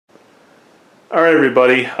Alright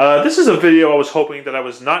everybody, this is a video I was hoping that I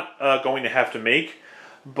was not going to have to make,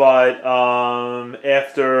 but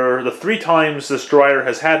after the 3 times this dryer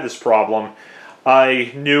has had this problem,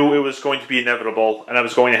 I knew it was going to be inevitable and I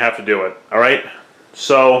was going to have to do it, alright?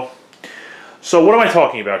 So what am I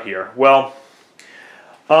talking about here? Well,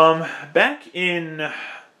 back in,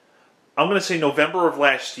 I'm going to say November of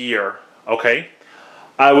last year, okay,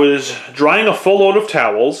 I was drying a full load of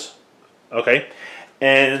towels, okay,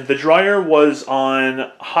 and the dryer was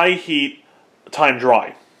on high heat time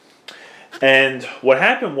dry. And what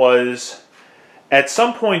happened was, at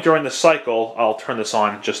some point during the cycle, I'll turn this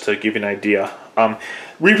on just to give you an idea.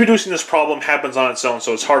 Reproducing this problem happens on its own,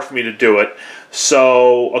 so it's hard for me to do it.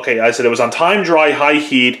 So, okay, I said it was on time dry, high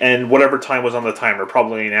heat, and whatever time was on the timer,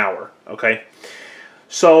 probably an hour, okay?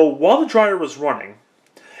 So, while the dryer was running,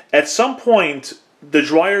 at some point, the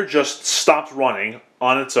dryer just stopped running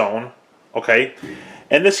on its own, okay?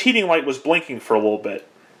 And this heating light was blinking for a little bit.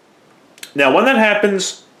 Now, when that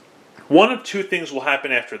happens, one of 2 things will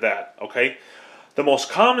happen after that, okay? The most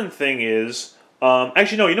common thing is,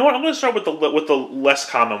 actually, no, you know what? I'm going to start with the less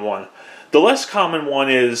common one. The less common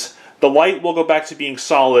one is the light will go back to being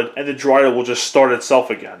solid and the dryer will just start itself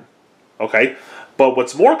again, okay? But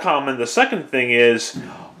what's more common, the second thing is,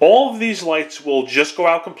 all of these lights will just go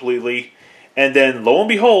out completely, and then, lo and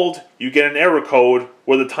behold, you get an error code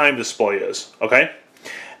where the time display is, okay?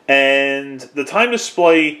 And the time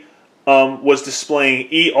display was displaying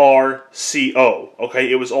ERCO,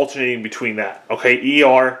 okay? It was alternating between that, okay?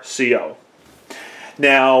 ERCO.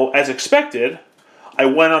 Now, as expected, I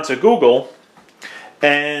went onto Google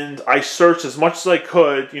and I searched as much as I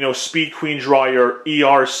could, you know, Speed Queen Dryer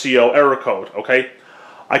ERCO error code, okay?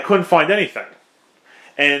 I couldn't find anything.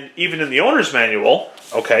 And even in the owner's manual,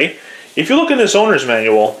 okay, if you look in this owner's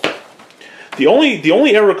manual, the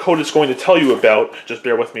only error code it's going to tell you about, just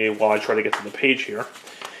bear with me while I try to get to the page here,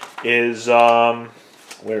 is,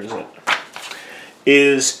 where is it?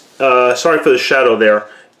 Is, sorry for the shadow there,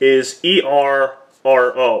 is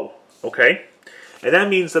ERRO, okay? And that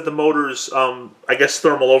means that the motor's, I guess,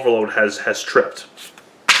 thermal overload has tripped.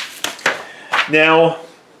 Now,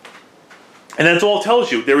 and that's all it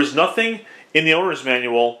tells you. There is nothing in the owner's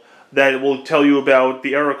manual that will tell you about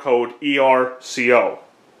the error code ERCO.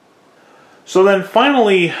 So then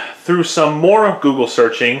finally, through some more Google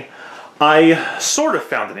searching, I sort of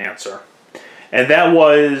found an answer. And that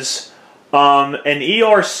was an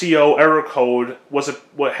ERCO error code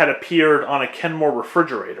what had appeared on a Kenmore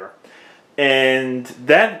refrigerator. And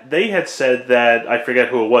that they had said that, I forget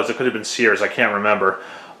who it was, it could have been Sears, I can't remember.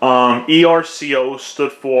 ERCO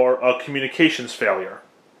stood for a communications failure,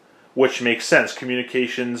 which makes sense.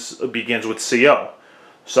 Communications begins with CO.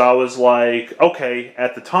 So I was like, okay,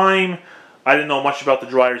 at the time, I didn't know much about the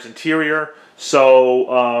dryer's interior,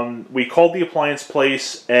 so we called the appliance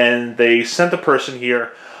place and they sent a person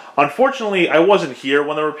here. Unfortunately, I wasn't here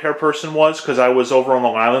when the repair person was because I was over on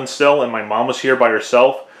Long Island still and my mom was here by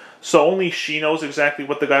herself. So only she knows exactly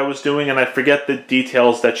what the guy was doing, and I forget the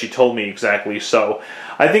details that she told me exactly. So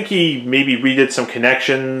I think he maybe redid some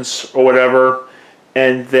connections or whatever,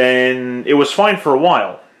 and then it was fine for a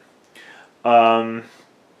while.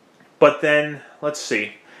 But then, let's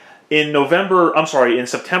see. In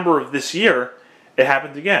September of this year, it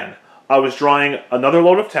happened again. I was drying another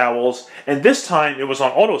load of towels, and this time it was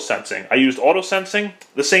on auto sensing. I used auto sensing,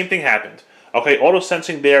 the same thing happened. Okay, auto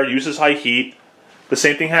sensing there uses high heat, the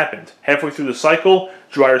same thing happened. Halfway through the cycle,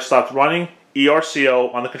 dryer stopped running,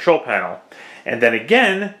 ERCO on the control panel. And then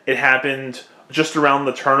again, it happened just around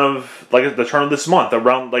the turn of this month,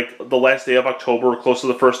 around like the last day of October, close to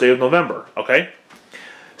the first day of November, okay?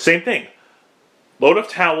 Same thing. Load of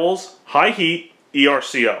towels, high heat,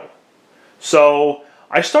 ERCO. So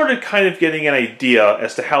I started kind of getting an idea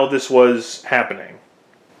as to how this was happening.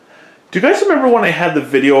 Do you guys remember when I had the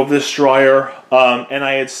video of this dryer and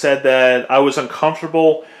I had said that I was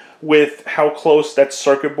uncomfortable with how close that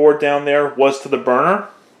circuit board down there was to the burner?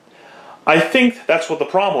 I think that's what the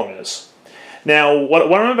problem is. Now,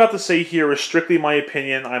 what I'm about to say here is strictly my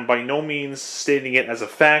opinion. I'm by no means stating it as a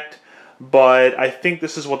fact, but I think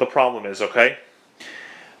this is what the problem is, okay?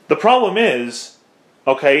 The problem is,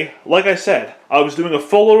 okay, like I said, I was doing a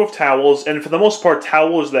full load of towels, and for the most part,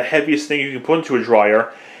 towel is the heaviest thing you can put into a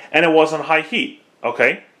dryer, and it was on high heat,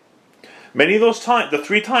 okay? Many of those times, the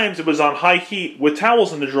 3 times it was on high heat with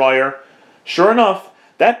towels in the dryer, sure enough,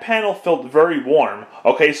 that panel felt very warm.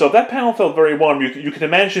 Okay, so if that panel felt very warm, you can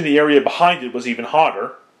imagine the area behind it was even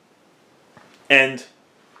hotter. And,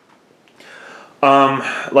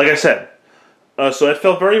 like I said, so it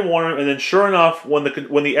felt very warm, and then sure enough, when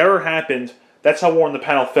the error happened, that's how warm the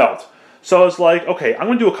panel felt. So I was like, okay, I'm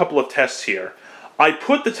going to do a couple of tests here. I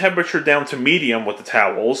put the temperature down to medium with the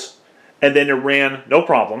towels, and then it ran no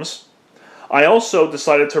problems. I also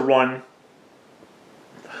decided to run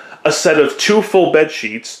a set of 2 full bed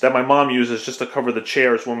sheets that my mom uses just to cover the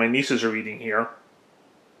chairs when my nieces are eating here.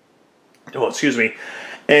 Oh, excuse me.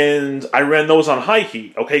 And I ran those on high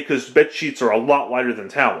heat, okay, because bed sheets are a lot lighter than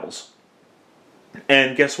towels.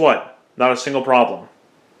 And guess what? Not a single problem.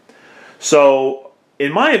 So,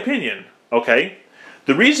 in my opinion, okay,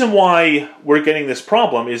 the reason why we're getting this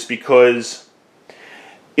problem is because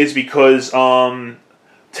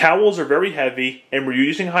towels are very heavy and we're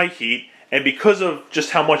using high heat, and because of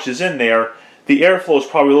just how much is in there, the airflow is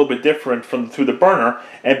probably a little bit different through the burner,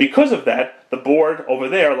 and because of that, the board over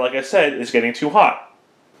there, like I said, is getting too hot.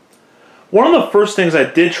 One of the first things I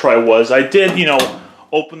did try was, I did,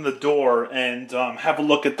 open the door and have a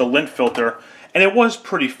look at the lint filter, and it was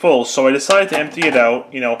pretty full, so I decided to empty it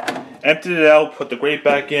out, emptied it out, put the grate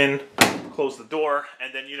back in, closed the door,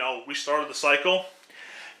 and then, restarted the cycle.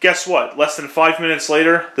 Guess what? Less than 5 minutes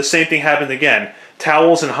later, the same thing happened again.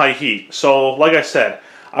 Towels and high heat. So, like I said,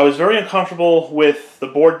 I was very uncomfortable with the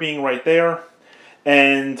board being right there,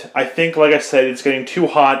 and I think, like I said, it's getting too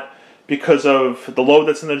hot because of the load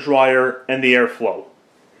that's in the dryer and the airflow.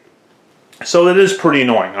 So it is pretty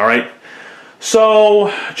annoying, alright?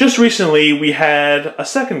 So, just recently we had a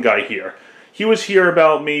second guy here. He was here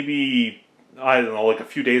about maybe, I don't know, like a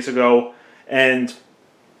few days ago, and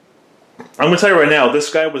I'm going to tell you right now,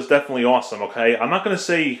 this guy was definitely awesome, okay? I'm not going to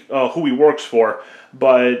say who he works for,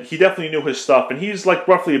 but he definitely knew his stuff, and he's like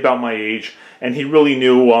roughly about my age, and he really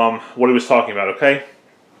knew what he was talking about, okay?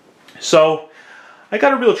 So, I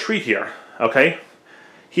got a real treat here, okay?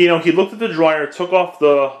 He looked at the dryer, took off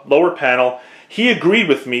the lower panel. He agreed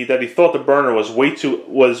with me that he thought the burner was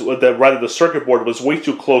the circuit board was way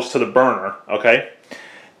too close to the burner, okay?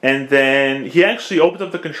 And then he actually opened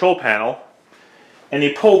up the control panel, and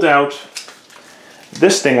he pulled out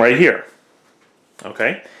this thing right here,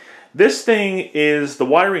 okay? This thing is the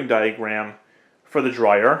wiring diagram for the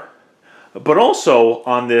dryer, but also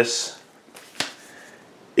on this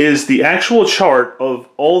is the actual chart of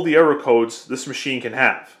all the error codes this machine can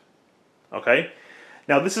have. Okay?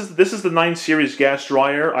 Now this is the 9 series gas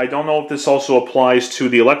dryer. I don't know if this also applies to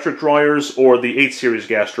the electric dryers or the 8 series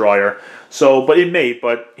gas dryer. So, but it may,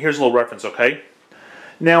 but here's a little reference, okay?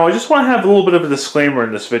 Now I just want to have a little bit of a disclaimer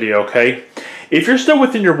in this video, okay? If you're still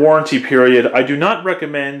within your warranty period, I do not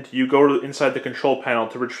recommend you go inside the control panel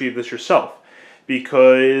to retrieve this yourself.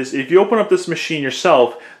 Because if you open up this machine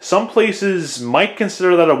yourself, some places might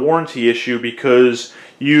consider that a warranty issue because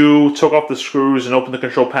you took off the screws and opened the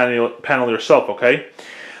control panel yourself, okay?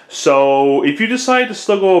 So if you decide to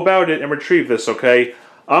still go about it and retrieve this, okay,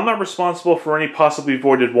 I'm not responsible for any possibly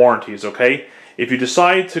voided warranties, okay? If you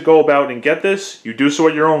decide to go about and get this, you do so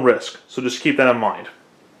at your own risk, so just keep that in mind.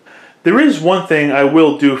 There is one thing I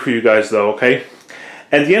will do for you guys though, okay?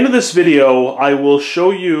 At the end of this video, I will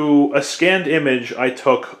show you a scanned image I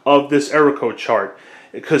took of this error code chart.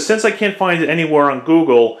 Because since I can't find it anywhere on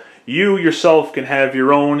Google, you yourself can have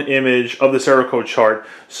your own image of this error code chart.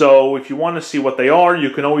 So if you want to see what they are, you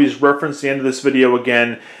can always reference the end of this video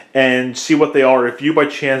again and see what they are if you by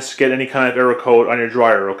chance get any kind of error code on your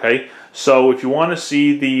dryer, okay? So if you want to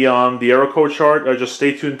see the error code chart, just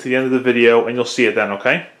stay tuned to the end of the video and you'll see it then,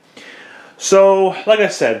 okay? So, like I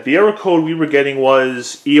said, the error code we were getting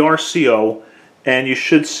was ERCO, and you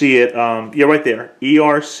should see it, yeah, right there,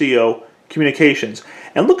 ERCO Communications.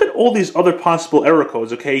 And look at all these other possible error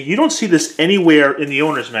codes, okay? You don't see this anywhere in the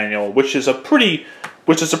owner's manual, which is a pretty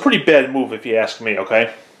bad move if you ask me,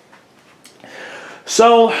 okay?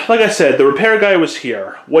 So, like I said, the repair guy was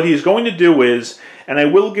here. What he's going to do is, and I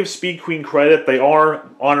will give Speed Queen credit, they are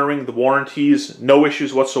honoring the warranties, no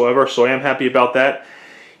issues whatsoever, so I am happy about that.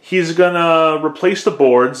 He's gonna replace the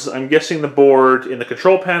boards. I'm guessing the board in the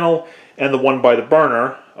control panel and the one by the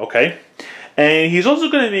burner, okay? And he's also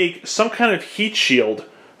gonna make some kind of heat shield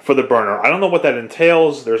for the burner. I don't know what that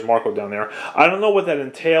entails. There's Marco down there. I don't know what that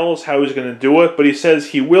entails, how he's gonna do it, but he says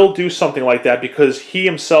he will do something like that because he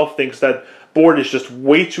himself thinks that board is just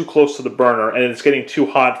way too close to the burner and it's getting too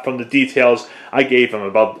hot from the details I gave him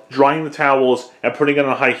about drying the towels and putting it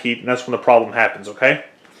on high heat, and that's when the problem happens, okay?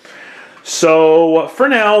 So, for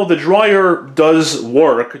now, the dryer does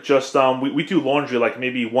work, just we do laundry like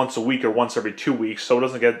maybe once a week or once every 2 weeks, so it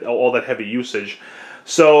doesn't get all that heavy usage.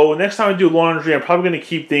 So, next time I do laundry, I'm probably going to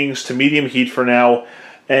keep things to medium heat for now,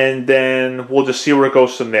 and then we'll just see where it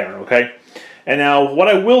goes from there, okay? And now, what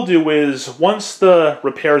I will do is, once the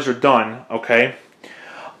repairs are done, okay,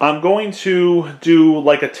 I'm going to do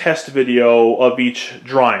like a test video of each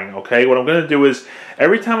drying, okay? What I'm going to do is,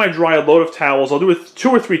 every time I dry a load of towels, I'll do it 2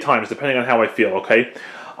 or 3 times, depending on how I feel, okay?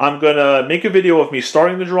 I'm going to make a video of me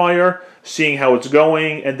starting the dryer, seeing how it's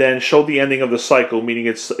going, and then show the ending of the cycle, meaning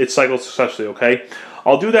it's cycled successfully, okay?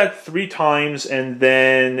 I'll do that 3 times, and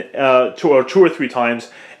then 2 or 3 times,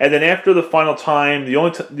 and then after the final time, the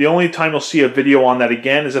only time you'll see a video on that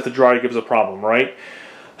again is if the dryer gives a problem, right?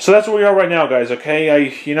 So that's where we are right now, guys, okay?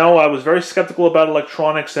 I was very skeptical about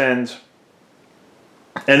electronics, and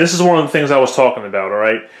this is one of the things I was talking about, all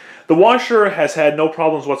right? The washer has had no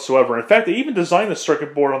problems whatsoever. In fact, they even designed the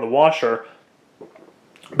circuit board on the washer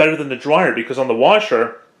better than the dryer, because on the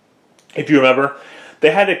washer, if you remember, they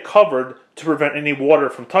had it covered to prevent any water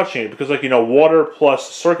from touching it, because, like, water plus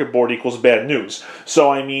circuit board equals bad news. So,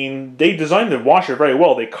 I mean, they designed the washer very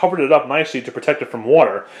well. They covered it up nicely to protect it from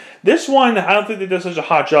water. This one, I don't think they did such a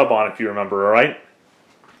hot job on, if you remember, alright?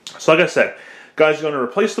 So, like I said, guys, are going to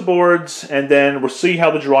replace the boards, and then we'll see how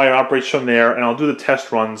the dryer operates from there, and I'll do the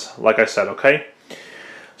test runs, like I said, okay?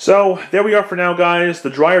 So, there we are for now, guys. The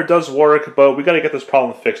dryer does work, but we got to get this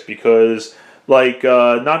problem fixed, because like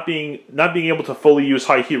not being able to fully use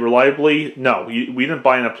high heat reliably, no, we didn't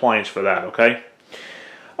buy an appliance for that, okay?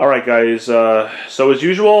 Alright, guys, so as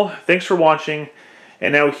usual, thanks for watching,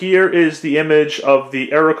 and now here is the image of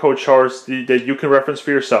the error code charts that you can reference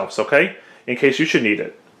for yourselves, okay? In case you should need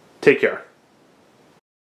it. Take care.